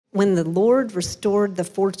when the Lord restored the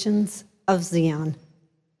fortunes of Zion,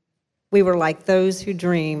 we were like those who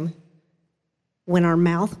dream, when our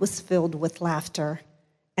mouth was filled with laughter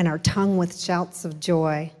and our tongue with shouts of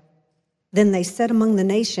joy. Then they said among the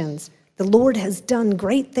nations, the Lord has done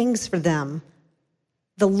great things for them.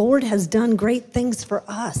 The Lord has done great things for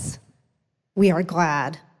us. We are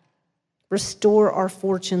glad. Restore our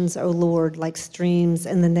fortunes, O Lord, like streams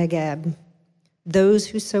in the Negeb. Those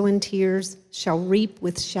who sow in tears shall reap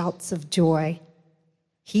with shouts of joy.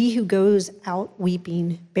 He who goes out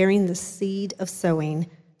weeping, bearing the seed of sowing,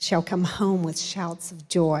 shall come home with shouts of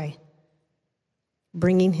joy,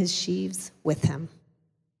 bringing his sheaves with him.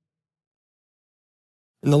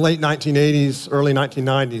 In the late 1980s, early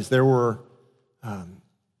 1990s, there were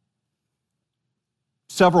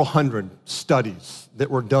several hundred studies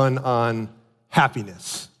that were done on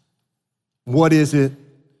happiness. What is it?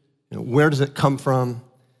 Where does it come from?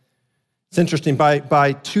 It's interesting,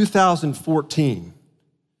 by 2014,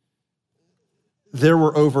 there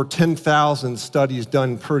were over 10,000 studies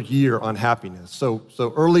done per year on happiness. So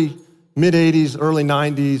early, mid-80s, early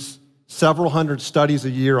 90s, several hundred studies a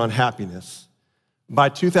year on happiness. By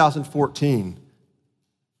 2014,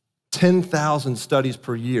 10,000 studies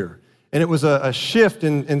per year. And it was a shift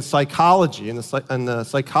in psychology, in the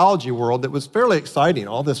psychology world that was fairly exciting,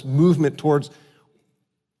 all this movement towards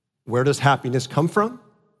where does happiness come from?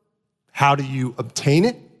 How do you obtain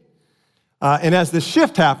it? And as this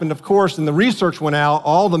shift happened, of course, and the research went out,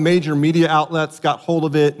 all the major media outlets got hold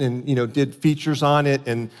of it and did features on it.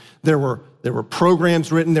 And there were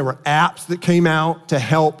programs written, there were apps that came out to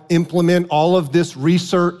help implement all of this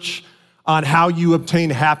research on how you obtain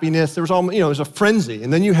happiness. There was it was a frenzy.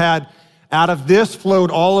 And then you had, out of this flowed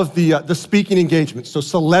all of the speaking engagements. So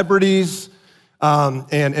celebrities and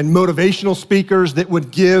motivational speakers that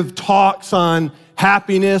would give talks on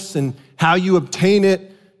happiness and how you obtain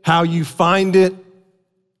it, how you find it.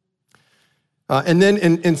 And then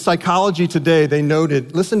in Psychology Today, they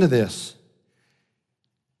noted, listen to this.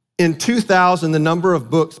 In 2000, the number of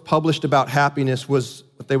books published about happiness was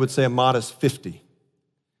what they would say a modest 50.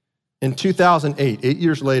 In 2008, 8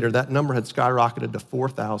 years later, that number had skyrocketed to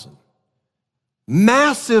 4,000.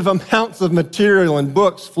 Massive amounts of material and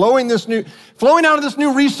books flowing out of this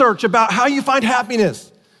new research about how you find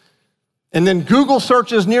happiness. And then Google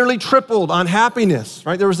searches nearly tripled on happiness,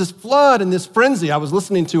 right? There was this flood and this frenzy. I was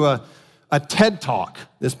listening to a TED Talk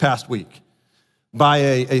this past week by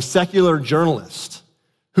a secular journalist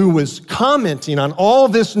who was commenting on all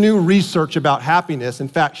this new research about happiness. In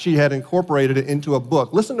fact, she had incorporated it into a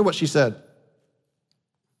book. Listen to what she said.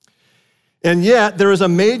 And yet, there is a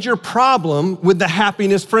major problem with the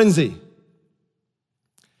happiness frenzy.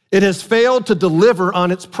 It has failed to deliver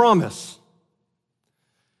on its promise.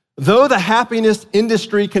 Though the happiness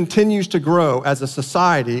industry continues to grow as a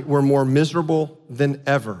society, we're more miserable than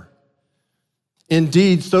ever.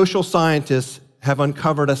 Indeed, social scientists have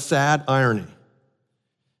uncovered a sad irony.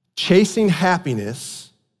 Chasing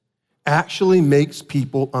happiness actually makes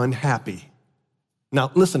people unhappy.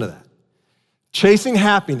 Now, listen to that. Chasing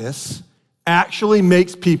happiness actually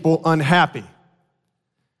makes people unhappy.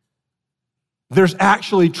 There's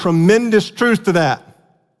actually tremendous truth to that.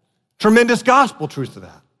 Tremendous gospel truth to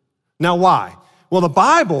that. Now, why? Well, the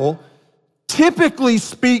Bible typically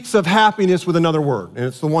speaks of happiness with another word, and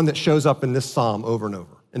it's the one that shows up in this psalm over and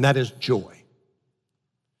over, and that is joy.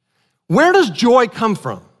 Where does joy come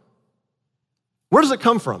from? Where does it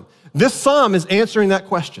come from? This psalm is answering that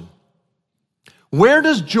question. Where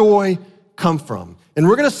does joy come from? And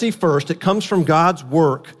we're going to see first, it comes from God's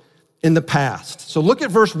work in the past. So look at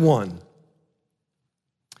verse 1.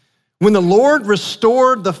 When the Lord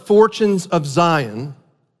restored the fortunes of Zion,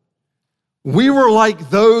 we were like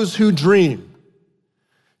those who dream.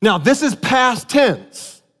 Now, this is past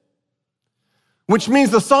tense, which means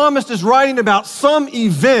the psalmist is writing about some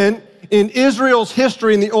event in Israel's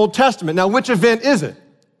history in the Old Testament. Now, which event is it?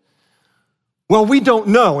 Well, we don't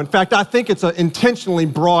know. In fact, I think it's an intentionally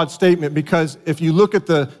broad statement because if you look at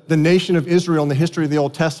the nation of Israel in the history of the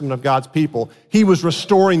Old Testament of God's people, he was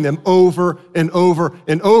restoring them over and over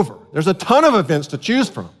and over. There's a ton of events to choose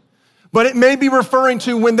from. But it may be referring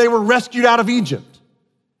to when they were rescued out of Egypt,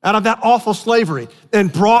 out of that awful slavery,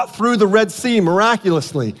 and brought through the Red Sea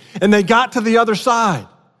miraculously. And they got to the other side.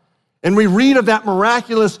 And we read of that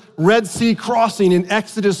miraculous Red Sea crossing in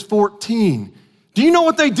Exodus 14. Do you know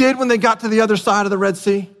what they did when they got to the other side of the Red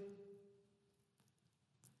Sea?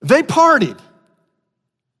 They partied.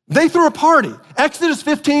 They threw a party. Exodus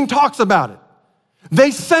 15 talks about it.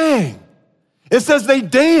 They sang. It says they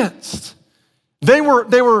danced. They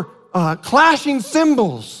were clashing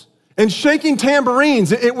cymbals and shaking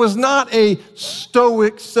tambourines. It was not a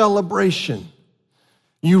stoic celebration.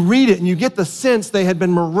 You read it and you get the sense they had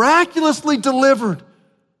been miraculously delivered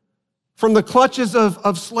from the clutches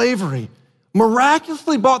of slavery,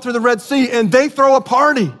 miraculously brought through the Red Sea, and they throw a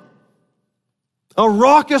party, a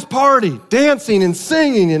raucous party, dancing and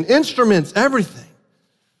singing and instruments, everything.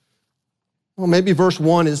 Well, maybe verse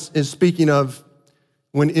 1 is speaking of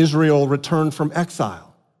when Israel returned from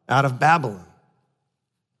exile out of Babylon.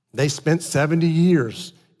 They spent 70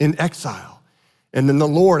 years in exile. And then the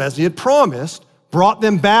Lord, as he had promised, brought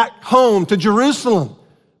them back home to Jerusalem.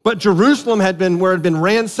 But Jerusalem had been where it had been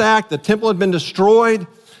ransacked, the temple had been destroyed.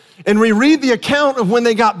 And we read the account of when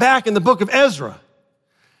they got back in the book of Ezra.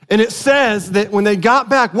 And it says that when they got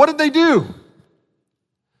back, what did they do?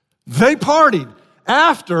 They partied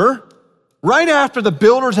right after the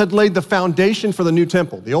builders had laid the foundation for the new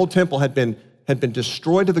temple. The old temple had been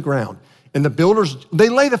destroyed to the ground. And the builders, they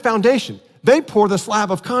lay the foundation. They pour the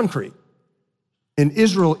slab of concrete. And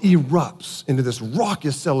Israel erupts into this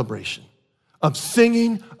raucous celebration of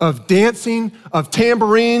singing, of dancing, of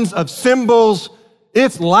tambourines, of cymbals.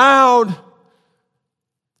 It's loud.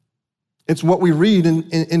 It's what we read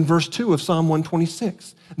in verse 2 of Psalm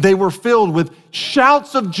 126. They were filled with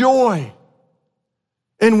shouts of joy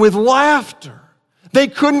and with laughter. They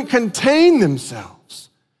couldn't contain themselves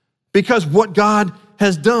because what God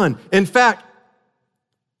has done. In fact,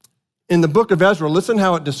 in the book of Ezra, listen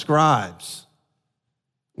how it describes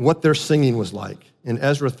what their singing was like. In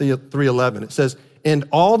Ezra 3:11, it says, and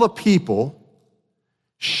all the people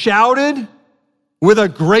shouted with a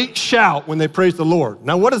great shout when they praised the Lord.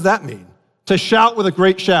 Now, what does that mean? To shout with a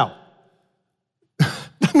great shout.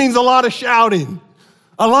 That means a lot of shouting,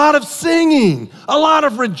 a lot of singing, a lot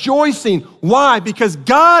of rejoicing. Why? Because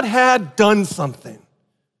God had done something.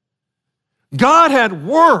 God had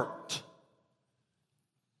worked,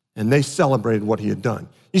 and they celebrated what he had done.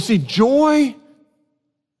 You see, joy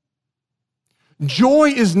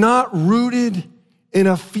is not rooted in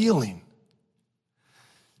a feeling.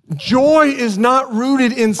 Joy is not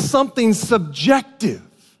rooted in something subjective.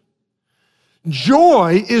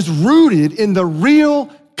 Joy is rooted in the real,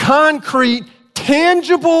 concrete,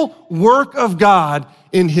 tangible work of God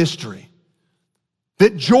in history.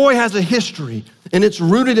 That joy has a history, and it's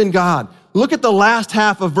rooted in God. Look at the last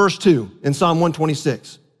half of verse 2 in Psalm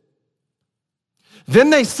 126. Then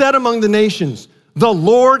they said among the nations, the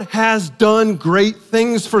Lord has done great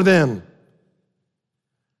things for them.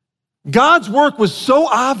 God's work was so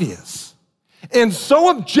obvious and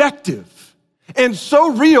so objective and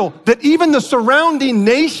so real that even the surrounding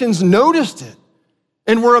nations noticed it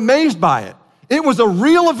and were amazed by it. It was a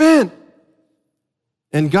real event.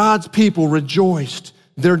 And God's people rejoiced.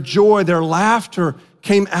 Their joy, their laughter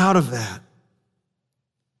came out of that.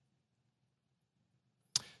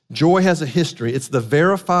 Joy has a history. It's the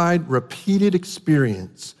verified, repeated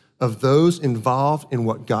experience of those involved in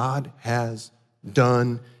what God has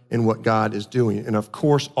done and what God is doing. And of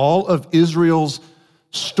course, all of Israel's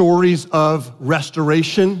stories of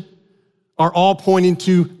restoration are all pointing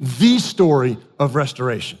to the story of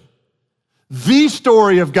restoration. The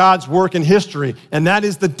story of God's work in history, and that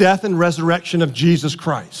is the death and resurrection of Jesus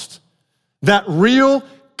Christ. That real,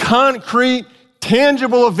 concrete,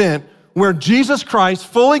 tangible event where Jesus Christ,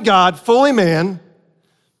 fully God, fully man,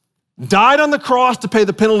 died on the cross to pay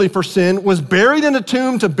the penalty for sin, was buried in a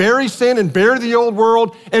tomb to bury sin and bury the old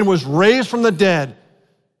world, and was raised from the dead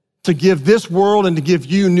to give this world and to give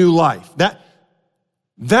you new life.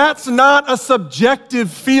 That's not a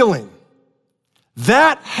subjective feeling.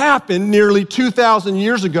 That happened nearly 2,000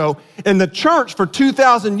 years ago, and the church for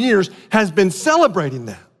 2,000 years has been celebrating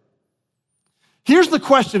that. Here's the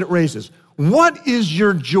question it raises. What is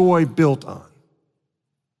your joy built on?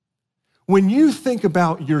 When you think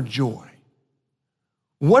about your joy,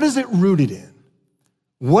 what is it rooted in?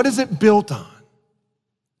 What is it built on?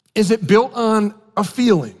 Is it built on a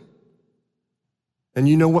feeling? And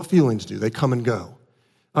you know what feelings do. They come and go.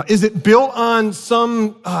 Is it built on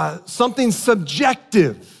something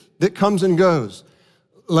subjective that comes and goes?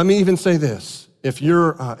 Let me even say this. If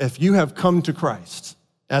you have come to Christ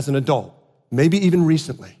as an adult, maybe even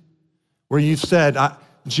recently, where you've said,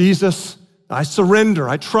 Jesus, I surrender,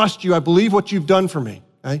 I trust you, I believe what you've done for me.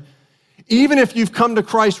 Okay? Even if you've come to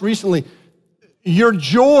Christ recently, your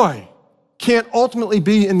joy can't ultimately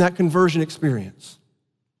be in that conversion experience.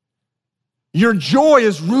 Your joy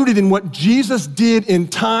is rooted in what Jesus did in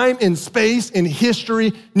time, in space, in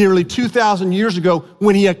history, nearly 2,000 years ago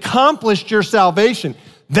when he accomplished your salvation.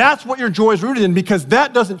 That's what your joy is rooted in, because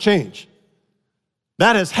that doesn't change.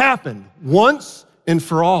 That has happened once and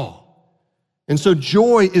for all. And so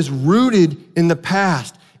joy is rooted in the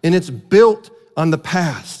past. and it's built on the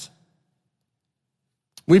past.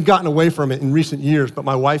 We've gotten away from it in recent years, but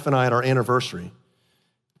my wife and I at our anniversary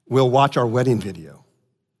will watch our wedding video.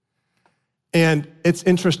 And it's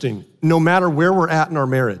interesting, no matter where we're at in our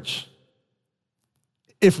marriage,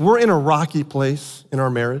 if we're in a rocky place in our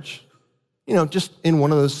marriage, just in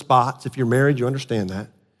one of those spots, if you're married, you understand that.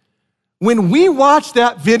 When we watch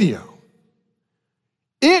that video,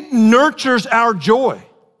 it nurtures our joy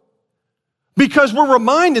because we're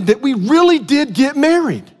reminded that we really did get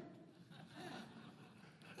married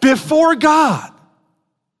before God.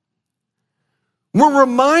 I'm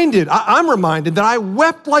reminded that I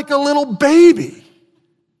wept like a little baby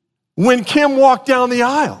when Kim walked down the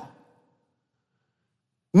aisle.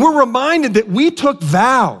 We're reminded that we took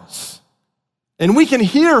vows, and we can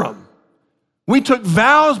hear them. We took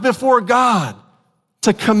vows before God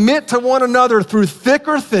to commit to one another through thick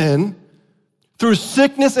or thin, through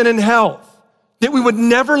sickness and in health, that we would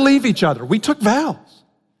never leave each other. We took vows.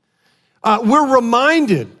 We're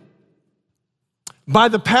reminded by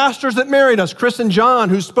the pastors that married us, Chris and John,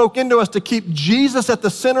 who spoke into us to keep Jesus at the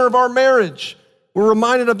center of our marriage. We're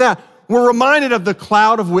reminded of that. We're reminded of the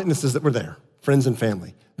cloud of witnesses that were there, friends and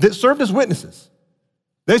family, that served as witnesses.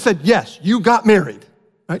 They said, yes, you got married,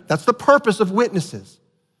 right? That's the purpose of witnesses.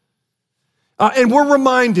 And we're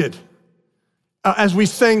reminded, as we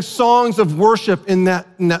sang songs of worship in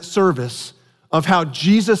that service, of how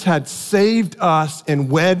Jesus had saved us and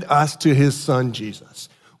wed us to his son, Jesus.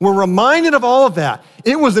 We're reminded of all of that.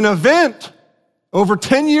 It was an event over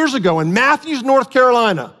 10 years ago in Matthews, North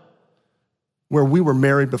Carolina, where we were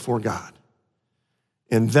married before God.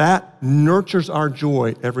 And that nurtures our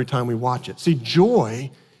joy every time we watch it. See, joy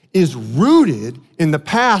is rooted in the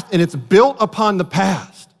past, and it's built upon the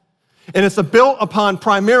past. And it's built upon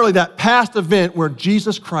primarily that past event where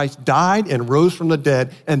Jesus Christ died and rose from the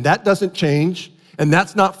dead, and that doesn't change, and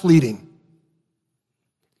that's not fleeting.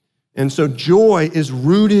 And so joy is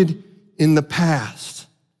rooted in the past.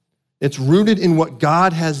 It's rooted in what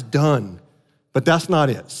God has done, but that's not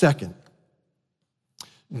it. Second,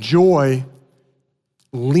 joy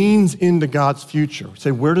leans into God's future.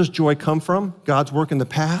 Say, where does joy come from? God's work in the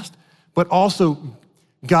past, but also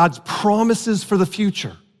God's promises for the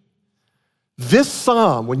future. This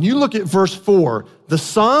psalm, when you look at verse 4, the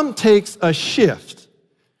psalm takes a shift,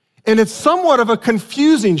 and it's somewhat of a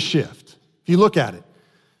confusing shift if you look at it.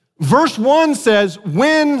 Verse 1 says,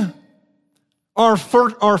 when our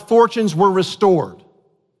fortunes were restored.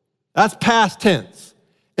 That's past tense.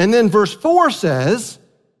 And then verse 4 says,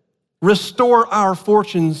 restore our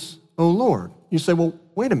fortunes, O Lord. You say, well,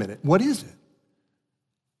 wait a minute, what is it?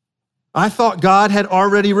 I thought God had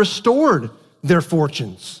already restored their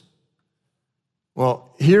fortunes.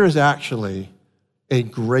 Well, here is actually a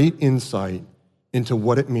great insight into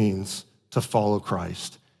what it means to follow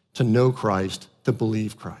Christ, to know Christ, to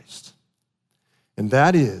believe Christ. And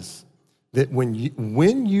that is that when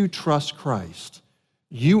you trust Christ,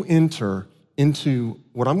 you enter into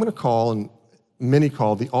what I'm going to call, and many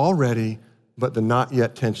call, the already but the not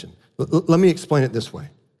yet tension. Let me explain it this way.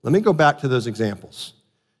 Let me go back to those examples.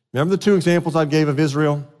 Remember the two examples I gave of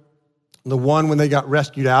Israel? The one when they got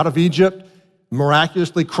rescued out of Egypt,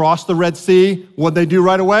 miraculously crossed the Red Sea. What'd they do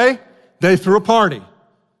right away? They threw a party.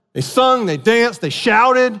 They sung, they danced, they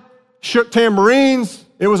shouted, shook tambourines.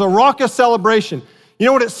 It was a raucous celebration. You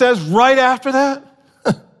know what it says right after that?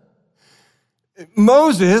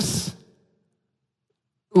 Moses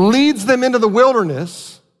leads them into the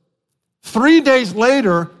wilderness. 3 days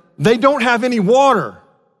later, they don't have any water.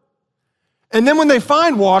 And then when they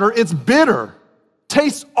find water, it's bitter,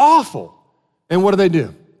 tastes awful. And what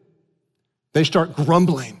do? They start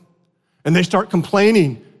grumbling and they start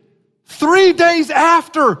complaining. 3 days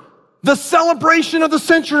after the celebration of the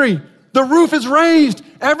century, the roof is raised,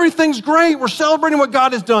 everything's great, we're celebrating what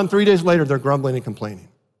God has done. 3 days later, they're grumbling and complaining.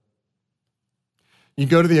 You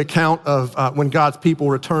go to the account of when God's people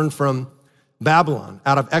returned from Babylon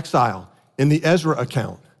out of exile in the Ezra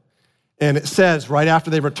account. And it says right after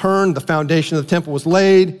they returned, the foundation of the temple was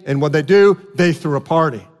laid, and what do? They threw a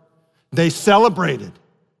party. They celebrated.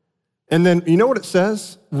 And then, you know what it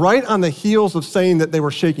says? Right on the heels of saying that they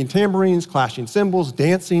were shaking tambourines, clashing cymbals,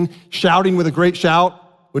 dancing, shouting with a great shout,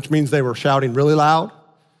 which means they were shouting really loud.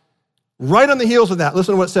 Right on the heels of that,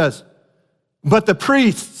 listen to what it says. But the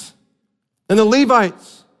priests and the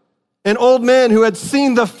Levites and old men who had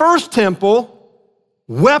seen the first temple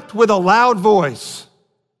wept with a loud voice.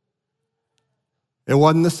 It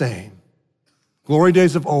wasn't the same. Glory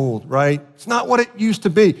days of old, right? It's not what it used to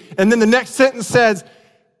be. And then the next sentence says,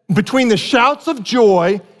 between the shouts of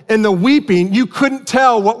joy and the weeping, you couldn't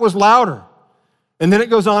tell what was louder. And then it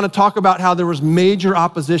goes on to talk about how there was major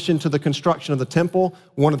opposition to the construction of the temple.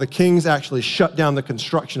 One of the kings actually shut down the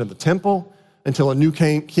construction of the temple until a new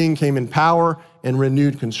king came in power and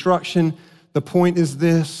renewed construction. The point is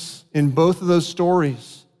this, in both of those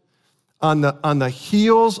stories, on the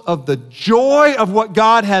heels of the joy of what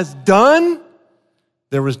God has done,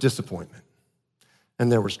 there was disappointment,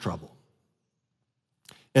 and there was trouble,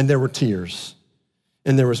 and there were tears,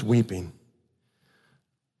 and there was weeping.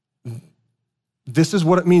 This is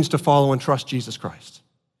what it means to follow and trust Jesus Christ.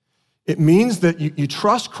 It means that you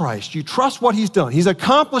trust Christ, you trust what he's done. He's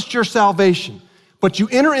accomplished your salvation, but you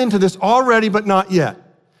enter into this already but not yet.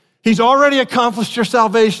 He's already accomplished your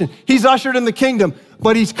salvation. He's ushered in the kingdom,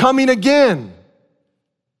 but he's coming again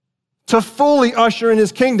to fully usher in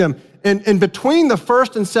his kingdom. And between the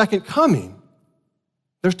first and second coming,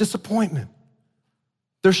 there's disappointment,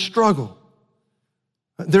 there's struggle,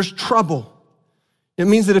 there's trouble. It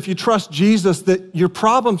means that if you trust Jesus, that your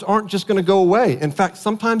problems aren't just gonna go away. In fact,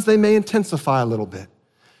 sometimes they may intensify a little bit.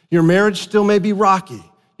 Your marriage still may be rocky.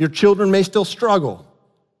 Your children may still struggle.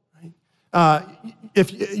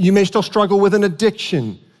 If you may still struggle with an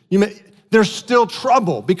addiction. There's still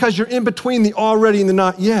trouble because you're in between the already and the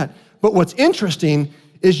not yet. But what's interesting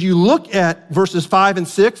is you look at verses 5 and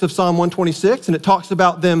 6 of Psalm 126, and it talks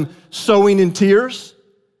about them sowing in tears,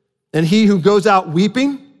 and he who goes out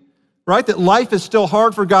weeping, right? That life is still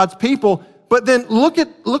hard for God's people. But then look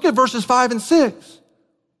at verses 5 and 6.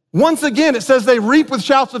 Once again, it says they reap with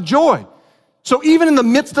shouts of joy. So even in the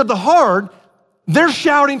midst of the hard, they're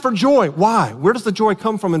shouting for joy. Why? Where does the joy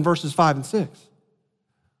come from in verses 5 and 6?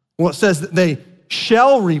 Well, it says that they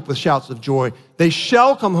shall reap with shouts of joy. They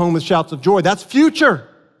shall come home with shouts of joy. That's future.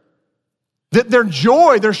 That their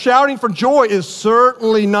joy, their shouting for joy is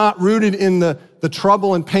certainly not rooted in the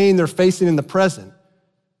trouble and pain they're facing in the present.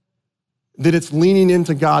 That it's leaning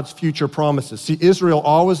into God's future promises. See, Israel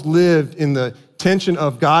always lived in the tension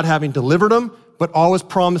of God having delivered them, but always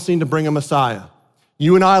promising to bring a Messiah.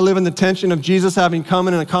 You and I live in the tension of Jesus having come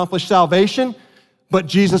in and accomplished salvation, but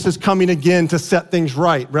Jesus is coming again to set things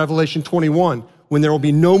right. Revelation 21, when there will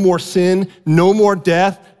be no more sin, no more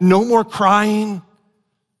death, no more crying.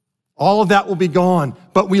 All of that will be gone,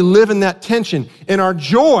 but we live in that tension. And our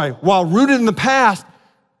joy, while rooted in the past,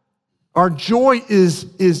 our joy is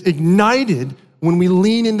ignited when we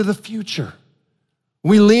lean into the future.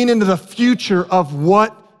 We lean into the future of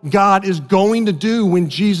what God is going to do when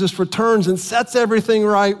Jesus returns and sets everything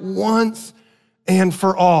right once and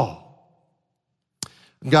for all.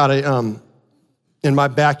 I've got in my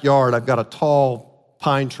backyard, I've got a tall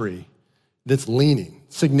pine tree that's leaning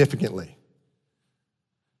significantly.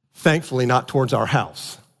 Thankfully, not towards our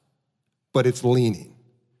house, but it's leaning.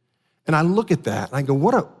 And I look at that and I go,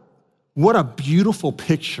 what a beautiful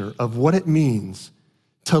picture of what it means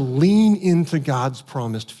to lean into God's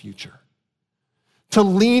promised future. To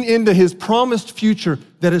lean into his promised future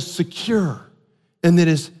that is secure and that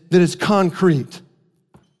is concrete.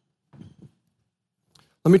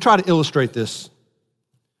 Let me try to illustrate this.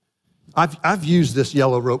 I've used this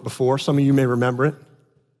yellow rope before. Some of you may remember it.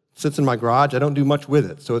 It sits in my garage. I don't do much with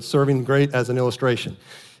it, so it's serving great as an illustration.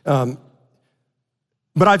 But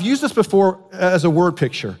I've used this before as a word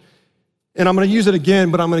picture. And I'm gonna use it again,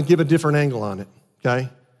 but I'm gonna give a different angle on it, okay?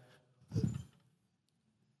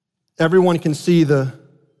 Everyone can see the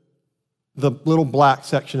little black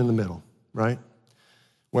section in the middle, right?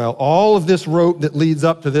 Well, all of this rope that leads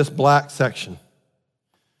up to this black section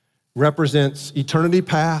represents eternity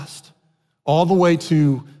past, all the way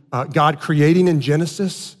to God creating in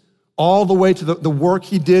Genesis, all the way to the work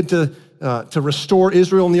he did to restore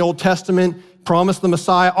Israel in the Old Testament, promise the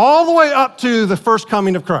Messiah, all the way up to the first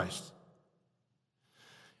coming of Christ.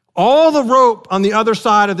 All the rope on the other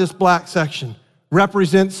side of this black section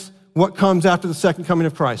represents what comes after the second coming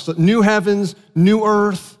of Christ. So new heavens, new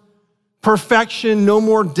earth, perfection, no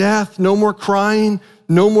more death, no more crying,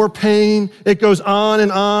 no more pain. It goes on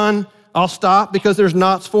and on. I'll stop because there's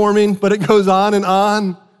knots forming, but it goes on and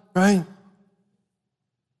on, right?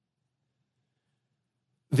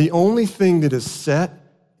 The only thing that is set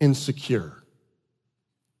and secure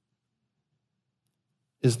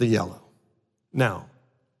is the yellow. Now,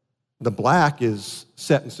 the black is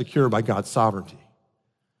set and secure by God's sovereignty.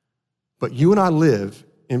 But you and I live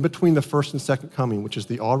in between the first and second coming, which is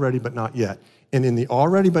the already but not yet. And in the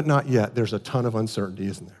already but not yet, there's a ton of uncertainty,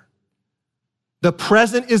 isn't there? The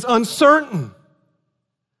present is uncertain.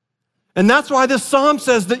 And that's why this psalm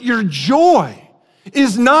says that your joy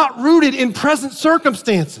is not rooted in present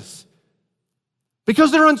circumstances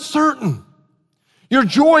because they're uncertain. Your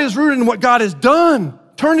joy is rooted in what God has done,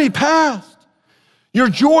 eternity past. Your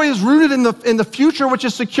joy is rooted in the future, which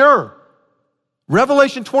is secure.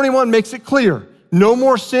 Revelation 21 makes it clear. No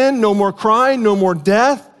more sin, no more crying, no more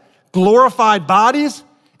death, glorified bodies,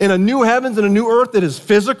 and a new heavens and a new earth that is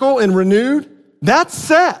physical and renewed. That's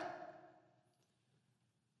set.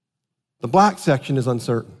 The black section is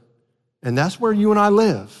uncertain. And that's where you and I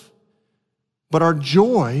live. But our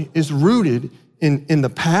joy is rooted in the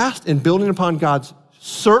past and building upon God's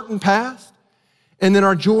certain past. And then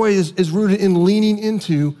our joy is rooted in leaning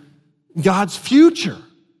into God's future,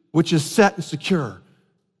 which is set and secure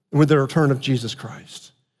with the return of Jesus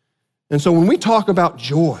Christ. And so when we talk about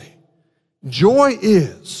joy, joy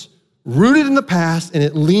is rooted in the past and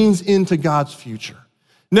it leans into God's future.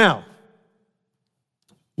 Now,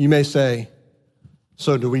 you may say,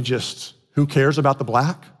 so do we just, who cares about the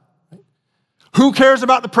black? Who cares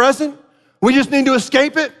about the present? We just need to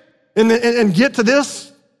escape it and get to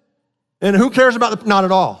this? And who cares about the, not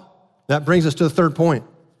at all. That brings us to the third point,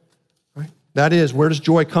 right? That is, where does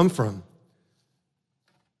joy come from?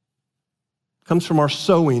 It comes from our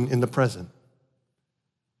sowing in the present.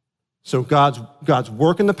 So God's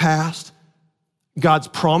work in the past, God's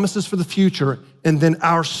promises for the future, and then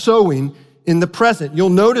our sowing in the present. You'll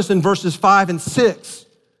notice in verses 5 and 6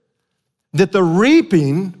 that the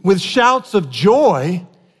reaping with shouts of joy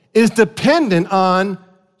is dependent on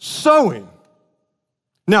sowing.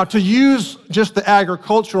 Now, to use just the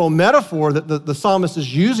agricultural metaphor that the psalmist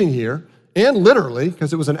is using here, and literally,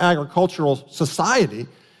 because it was an agricultural society,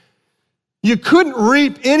 you couldn't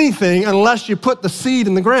reap anything unless you put the seed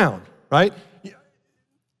in the ground, right?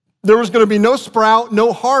 There was going to be no sprout,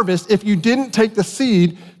 no harvest if you didn't take the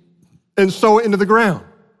seed and sow it into the ground.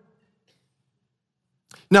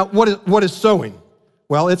 Now, what is sowing?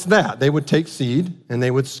 Well, it's that. They would take seed and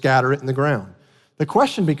they would scatter it in the ground. The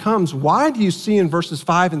question becomes, why do you see in verses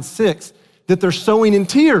 5 and 6 that they're sowing in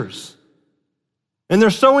tears? And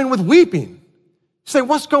they're sowing with weeping. You say,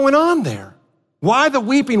 what's going on there? Why the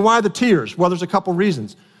weeping? Why the tears? Well, there's a couple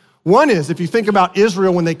reasons. One is, if you think about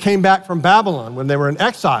Israel when they came back from Babylon, when they were in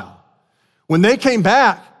exile, when they came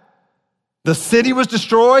back, the city was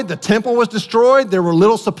destroyed, the temple was destroyed, there were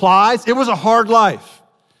little supplies. It was a hard life.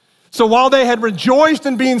 So while they had rejoiced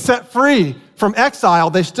in being set free from exile,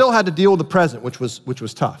 they still had to deal with the present, which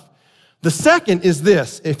was tough. The second is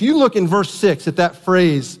this. If you look in verse 6 at that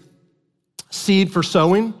phrase, seed for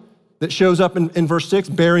sowing, that shows up in verse 6,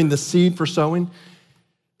 bearing the seed for sowing,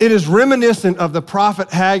 it is reminiscent of the prophet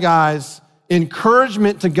Haggai's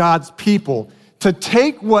encouragement to God's people to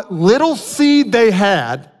take what little seed they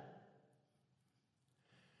had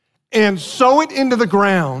and sow it into the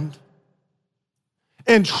ground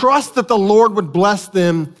and trust that the Lord would bless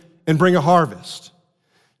them and bring a harvest.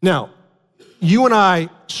 Now, you and I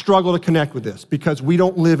struggle to connect with this because we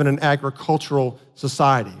don't live in an agricultural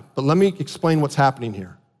society. But let me explain what's happening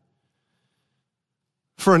here.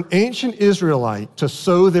 For an ancient Israelite to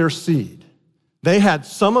sow their seed, they had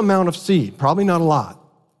some amount of seed, probably not a lot.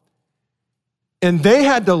 And they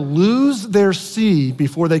had to lose their seed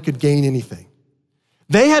before they could gain anything.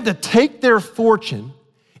 They had to take their fortune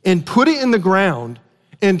and put it in the ground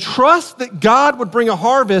and trust that God would bring a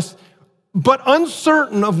harvest, but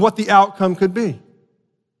uncertain of what the outcome could be.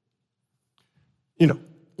 You know,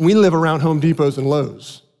 we live around Home Depots and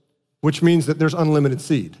Lowe's, which means that there's unlimited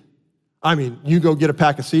seed. I mean, you go get a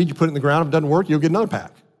pack of seed, you put it in the ground, if it doesn't work, you'll get another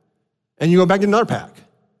pack. And you go back and get another pack.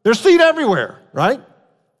 There's seed everywhere, right?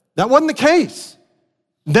 That wasn't the case.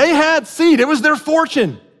 They had seed, it was their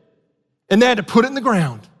fortune. And they had to put it in the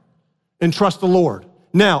ground and trust the Lord.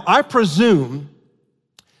 Now, I presume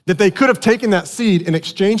that they could have taken that seed and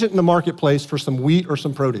exchanged it in the marketplace for some wheat or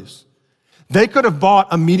some produce. They could have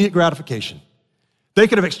bought immediate gratification. They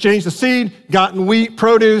could have exchanged the seed, gotten wheat,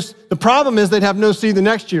 produce. The problem is they'd have no seed the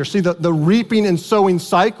next year. See, the reaping and sowing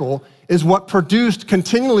cycle is what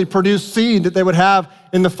continually produced seed that they would have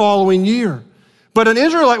in the following year. But an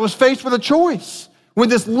Israelite was faced with a choice. With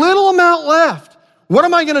this little amount left, what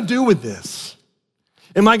am I going to do with this?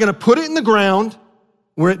 Am I going to put it in the ground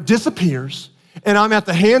where it disappears, and I'm at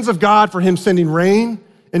the hands of God for Him sending rain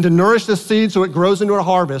and to nourish this seed so it grows into a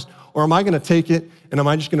harvest? Or am I going to take it and am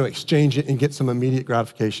I just going to exchange it and get some immediate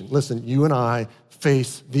gratification? Listen, you and I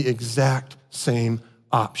face the exact same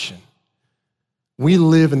option. We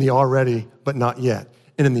live in the already but not yet.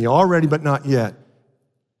 And in the already but not yet,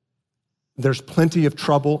 there's plenty of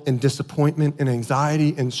trouble and disappointment and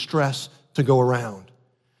anxiety and stress to go around.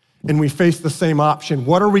 And we face the same option.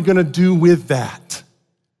 What are we going to do with that?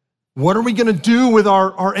 What are we going to do with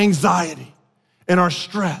our anxiety and our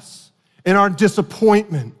stress and our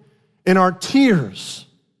disappointment and our tears?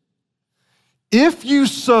 If you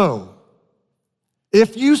sow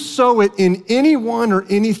it in anyone or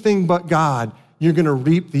anything but God, you're gonna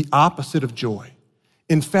reap the opposite of joy.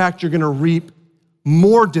 In fact, you're gonna reap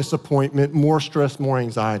more disappointment, more stress, more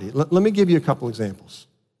anxiety. Let me give you a couple examples.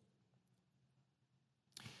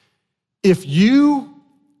 If you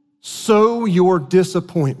sow your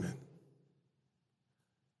disappointment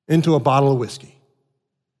into a bottle of whiskey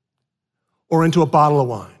or into a bottle of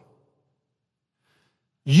wine,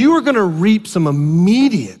 you are gonna reap some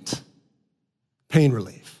immediate pain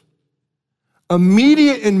relief.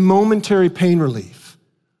 Immediate and momentary pain relief.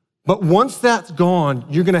 But once that's gone,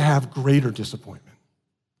 you're gonna have greater disappointment.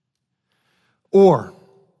 Or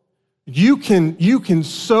you can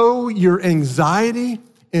sow your anxiety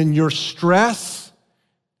and your stress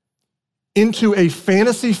into a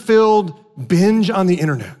fantasy-filled binge on the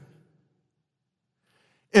internet.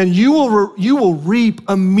 And you will reap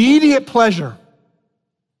immediate pleasure.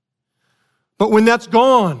 But when that's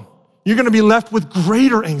gone, you're gonna be left with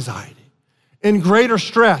greater anxiety and greater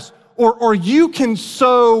stress. Or you can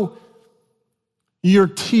sow your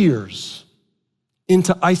tears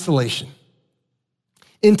into isolation,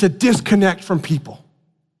 into disconnect from people.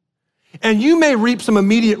 And you may reap some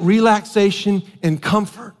immediate relaxation and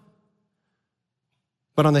comfort,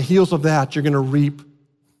 but on the heels of that, you're gonna reap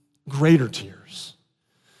greater tears.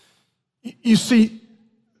 You see,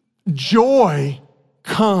 joy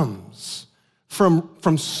comes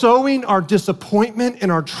from sowing our disappointment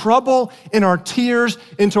and our trouble and our tears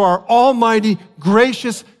into our almighty,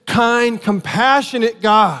 gracious, kind, compassionate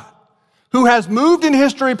God who has moved in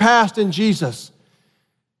history past in Jesus,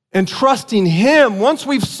 and trusting him, once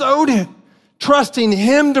we've sowed it, trusting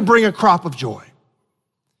him to bring a crop of joy,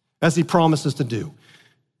 as he promises to do.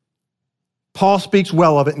 Paul speaks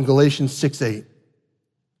well of it in Galatians 6:8.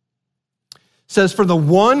 Says, for the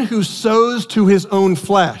one who sows to his own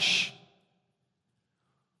flesh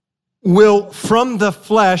will from the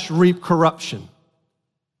flesh reap corruption.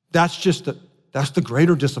 That's the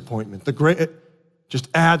greater disappointment. It just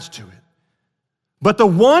adds to it. But the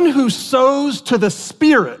one who sows to the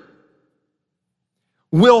Spirit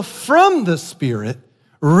will from the Spirit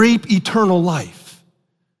reap eternal life,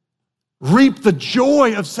 reap the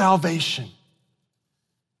joy of salvation.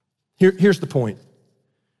 Here's the point.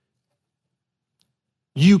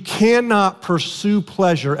 You cannot pursue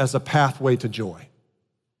pleasure as a pathway to joy.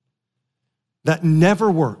 That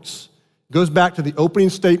never works. It goes back to the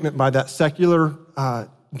opening statement by that secular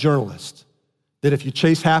journalist, that if you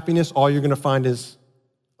chase happiness, all you're gonna find is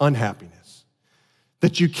unhappiness.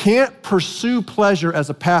 That you can't pursue pleasure as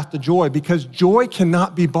a path to joy because joy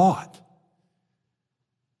cannot be bought.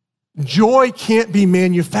 Joy can't be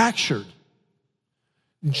manufactured.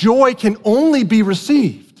 Joy can only be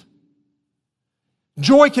received.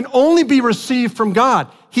 Joy can only be received from God.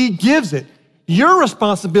 He gives it. Your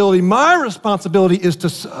responsibility, my responsibility is to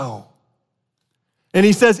sow. And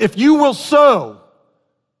he says, if you will sow,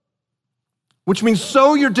 which means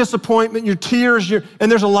sow your disappointment, your tears,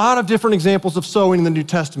 and there's a lot of different examples of sowing in the New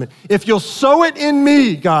Testament. If you'll sow it in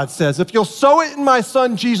me, God says, if you'll sow it in my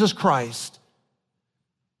son, Jesus Christ,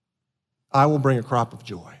 I will bring a crop of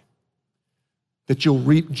joy. That you'll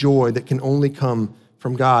reap joy that can only come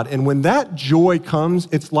from God. And when that joy comes,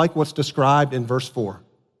 it's like what's described in verse 4.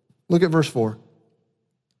 Look at verse 4.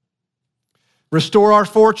 Restore our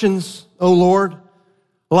fortunes, O Lord,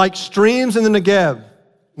 like streams in the Negeb.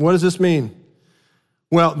 What does this mean?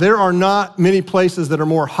 Well, there are not many places that are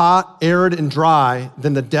more hot, arid, and dry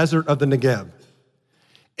than the desert of the Negeb.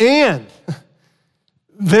 And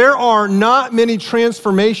there are not many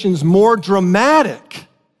transformations more dramatic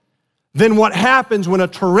than what happens when a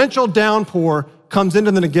torrential downpour comes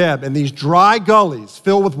into the Negeb and these dry gullies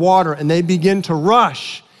fill with water and they begin to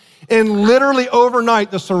rush. And literally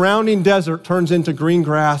overnight, the surrounding desert turns into green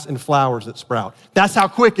grass and flowers that sprout. That's how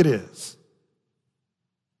quick it is.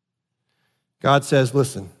 God says,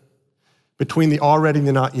 listen, between the already and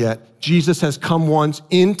the not yet, Jesus has come once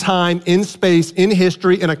in time, in space, in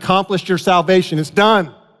history, and accomplished your salvation. It's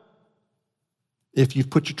done. If you've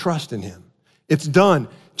put your trust in him, it's done.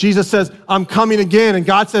 Jesus says, I'm coming again. And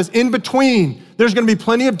God says, in between, there's gonna be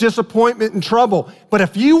plenty of disappointment and trouble. But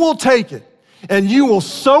if you will take it and you will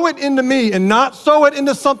sow it into me and not sow it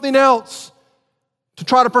into something else to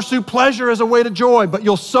try to pursue pleasure as a way to joy, but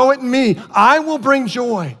you'll sow it in me, I will bring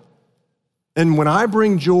joy. And when I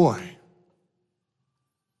bring joy,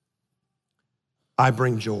 I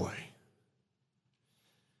bring joy.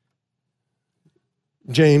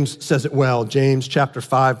 James says it well, James chapter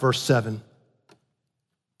 5, verse 7.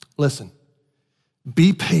 Listen,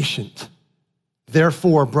 be patient,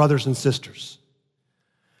 therefore, brothers and sisters,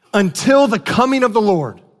 until the coming of the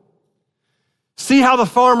Lord. See how the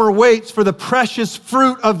farmer waits for the precious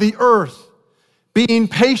fruit of the earth, being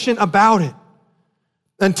patient about it,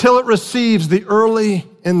 until it receives the early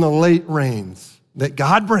and the late rains that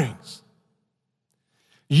God brings.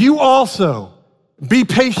 You also be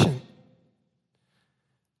patient.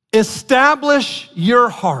 Establish your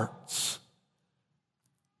hearts,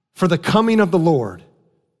 for the coming of the Lord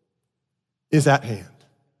is at hand.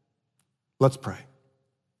 Let's pray.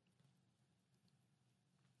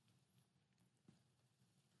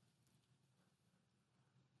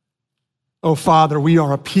 Oh, Father, we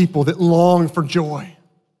are a people that long for joy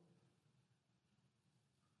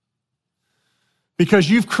because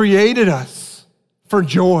you've created us for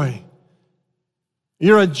joy.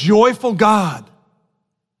 You're a joyful God.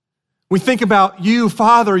 We think about you,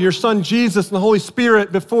 Father, your Son Jesus, and the Holy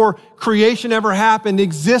Spirit before creation ever happened,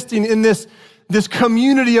 existing in this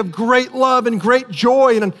community of great love and great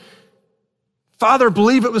joy. And Father, I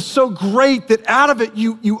believe it was so great that out of it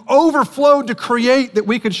you overflowed to create that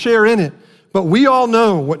we could share in it. But we all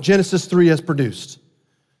know what Genesis 3 has produced.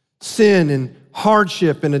 Sin and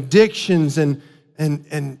hardship and addictions and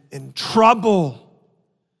trouble.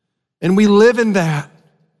 And we live in that.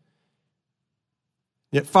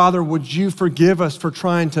 Yet, Father, would you forgive us for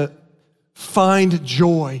trying to find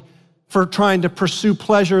joy, for trying to pursue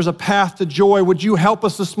pleasure as a path to joy? Would you help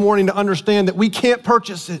us this morning to understand that we can't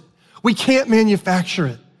purchase it, we can't manufacture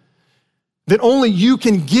it, that only you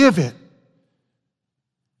can give it,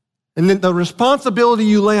 and that the responsibility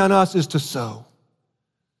you lay on us is to sow.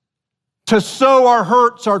 To sow our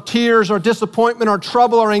hurts, our tears, our disappointment, our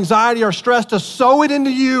trouble, our anxiety, our stress, to sow it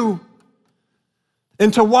into you.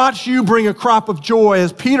 And to watch you bring a crop of joy,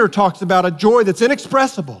 as Peter talks about, a joy that's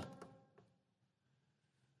inexpressible.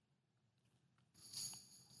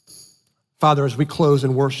 Father, as we close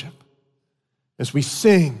in worship, as we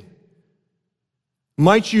sing,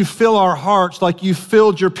 might you fill our hearts like you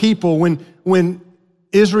filled your people when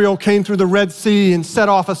Israel came through the Red Sea and set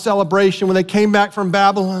off a celebration, when they came back from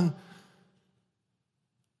Babylon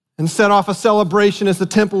and set off a celebration as the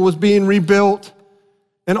temple was being rebuilt.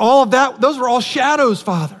 And all of that, those were all shadows,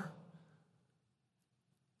 Father,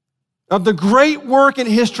 of the great work in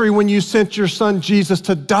history when you sent your Son Jesus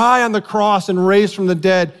to die on the cross and raise from the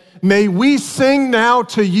dead. May we sing now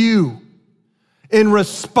to you in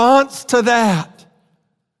response to that,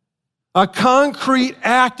 a concrete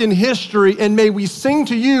act in history, and may we sing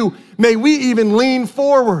to you, may we even lean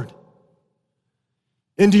forward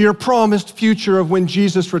into your promised future of when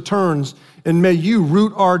Jesus returns, and may you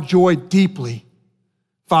root our joy deeply,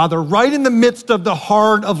 Father, right in the midst of the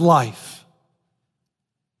heart of life.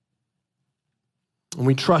 And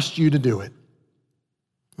we trust you to do it.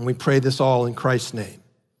 And we pray this all in Christ's name.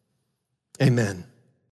 Amen.